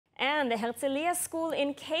And the Herzliya School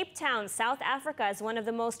in Cape Town, South Africa, is one of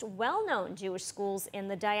the most well-known Jewish schools in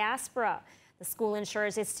the diaspora. The school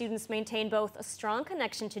ensures its students maintain both a strong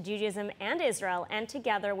connection to Judaism and Israel, and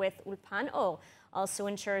together with Ulpan O, also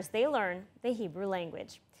ensures they learn the Hebrew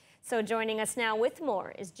language. So joining us now with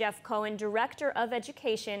more is Jeff Cohen, Director of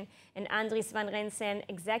Education, and Andries van Rensen,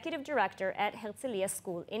 Executive Director at Herzliya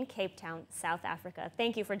School in Cape Town, South Africa.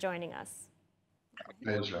 Thank you for joining us.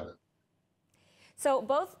 Pleasure. So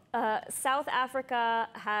both South Africa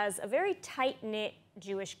has a very tight-knit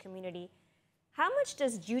Jewish community. How much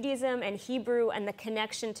does Judaism and Hebrew and the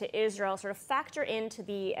connection to Israel sort of factor into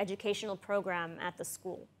the educational program at the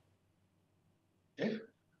school? Okay.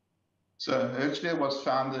 So Herzliya was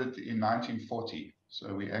founded in 1940.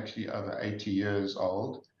 So we're actually over 80 years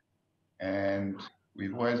old. And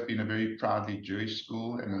we've always been a very proudly Jewish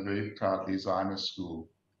school and a very proudly Zionist school.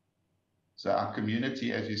 So our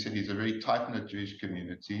community, as you said, is a very tight-knit Jewish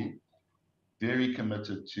community, very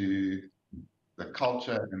committed to the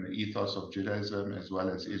culture and the ethos of Judaism as well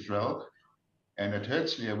as Israel. And at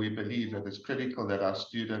Herzliya, we believe that it's critical that our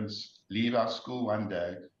students leave our school one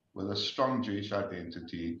day with a strong Jewish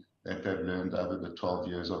identity that they've learned over the 12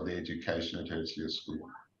 years of their education at Herzliya School.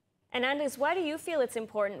 And Andries, why do you feel it's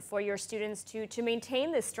important for your students to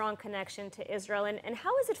maintain this strong connection to Israel? And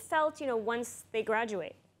how has it felt, once they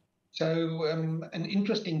graduate? So an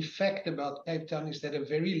interesting fact about Cape Town is that a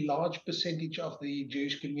very large percentage of the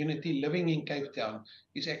Jewish community living in Cape Town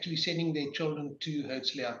is actually sending their children to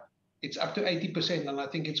Herzliya. It's up to 80%, and I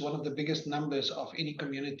think it's one of the biggest numbers of any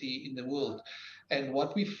community in the world. And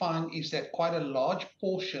what we find is that quite a large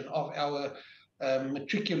portion of our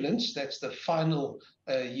matriculants, that's the final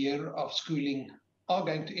year of schooling, are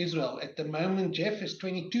going to Israel. At the moment, Jeff, is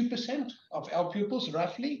 22% of our pupils,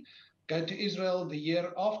 roughly, go to Israel the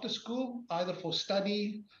year after school, either for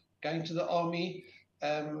study, going to the army,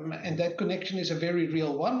 and that connection is a very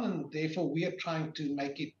real one, and therefore we are trying to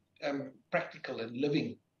make it practical and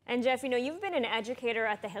living. And Jeff, you've been an educator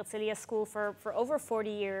at the Herzliya School for over 40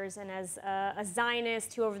 years, and as a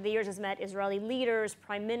Zionist who over the years has met Israeli leaders,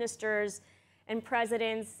 prime ministers, and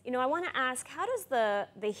presidents, I want to ask, how does the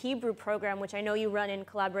Hebrew program, which I know you run in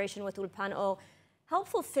collaboration with Ulpan O, help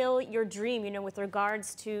fulfill your dream, with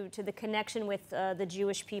regards to the connection with the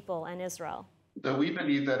Jewish people and Israel? So we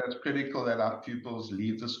believe that it's critical that our pupils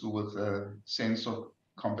leave the school with a sense of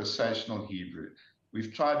conversational Hebrew.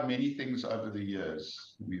 We've tried many things over the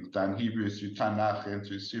years. We've done Hebrew through Tanakh and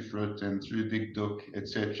through Sifrut and through Dikduk,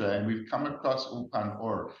 etc. And we've come across Ulpan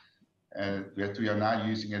Or, that we are now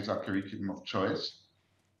using as our curriculum of choice.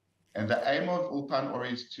 And the aim of Ulpan Or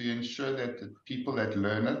is to ensure that the people that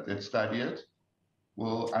learn it, that study it,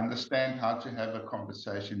 will understand how to have a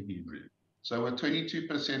conversation Hebrew. So with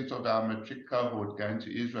 22% of our matric cohort going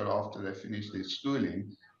to Israel after they finish their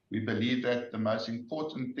schooling, we believe that the most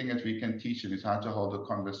important thing that we can teach them is how to hold a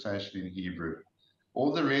conversation in Hebrew.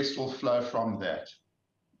 All the rest will flow from that.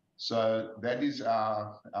 So that is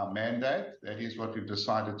our mandate. That is what we've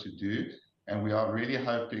decided to do. And we are really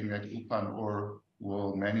hoping that Ulpan Or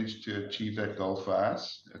will manage to achieve that goal for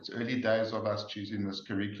us. It's early days of us choosing this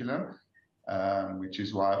curriculum, which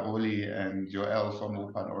is why Oli and Joel from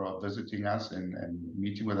Ulpan Or are visiting us and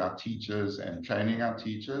meeting with our teachers and training our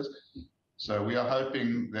teachers. So we are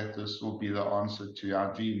hoping that this will be the answer to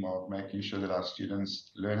our dream of making sure that our students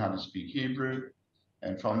learn how to speak Hebrew.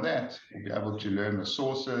 And from that, we'll be able to learn the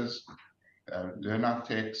sources, learn our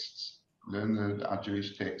texts, learn our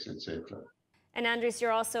Jewish texts, etc. And Andries,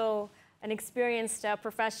 you're also an experienced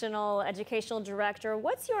professional educational director.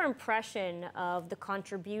 What's your impression of the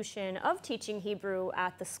contribution of teaching Hebrew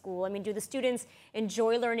at the school? Do the students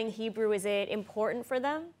enjoy learning Hebrew? Is it important for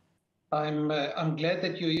them? I'm glad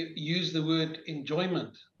that you use the word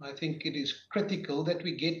enjoyment. I think it is critical that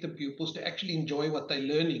we get the pupils to actually enjoy what they're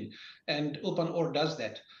learning, and Ulpan Or does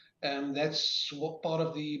that. That's part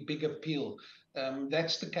of the big appeal.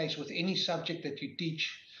 That's the case with any subject that you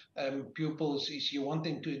teach pupils, is you want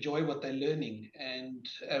them to enjoy what they're learning. And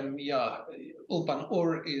Ulpan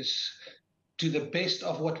Or is, to the best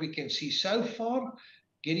of what we can see so far,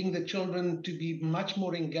 getting the children to be much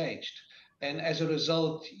more engaged. And as a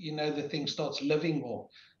result, the thing starts living more.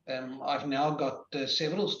 I've now got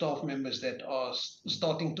several staff members that are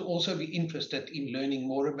starting to also be interested in learning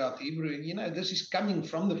more about Hebrew. And, this is coming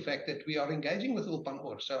from the fact that we are engaging with Ulpan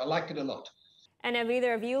Or. So I like it a lot. And have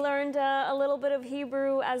either of you learned a little bit of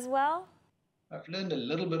Hebrew as well? I've learned a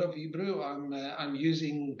little bit of Hebrew. I'm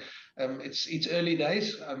using, it's early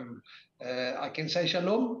days. I can say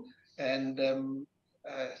shalom and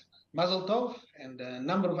mazel tov and a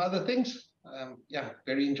number of other things.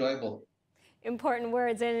 Very enjoyable. Important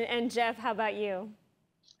words. And Jeff, how about you?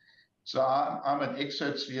 So I'm an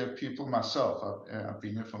ex-Herzliya pupil myself. I've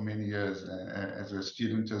been here for many years as a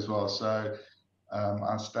student as well. So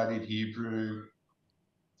I studied Hebrew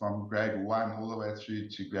from grade 1 all the way through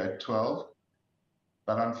to grade 12.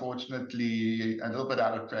 But unfortunately, a little bit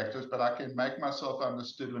out of practice, but I can make myself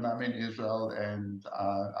understood when I'm in Israel, and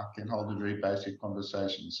I can hold a very basic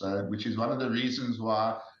conversation. So, which is one of the reasons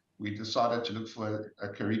why we decided to look for a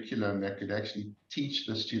curriculum that could actually teach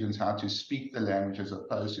the students how to speak the language as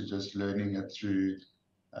opposed to just learning it through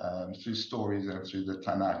stories and through the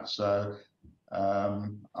Tanakh. So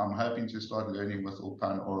I'm hoping to start learning with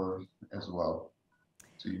Ulpan Or as well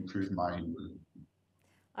to improve my Hebrew.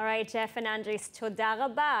 All right, Jeff and Andres, toda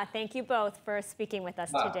rabba. Thank you both for speaking with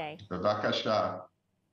us today. Bevakasha.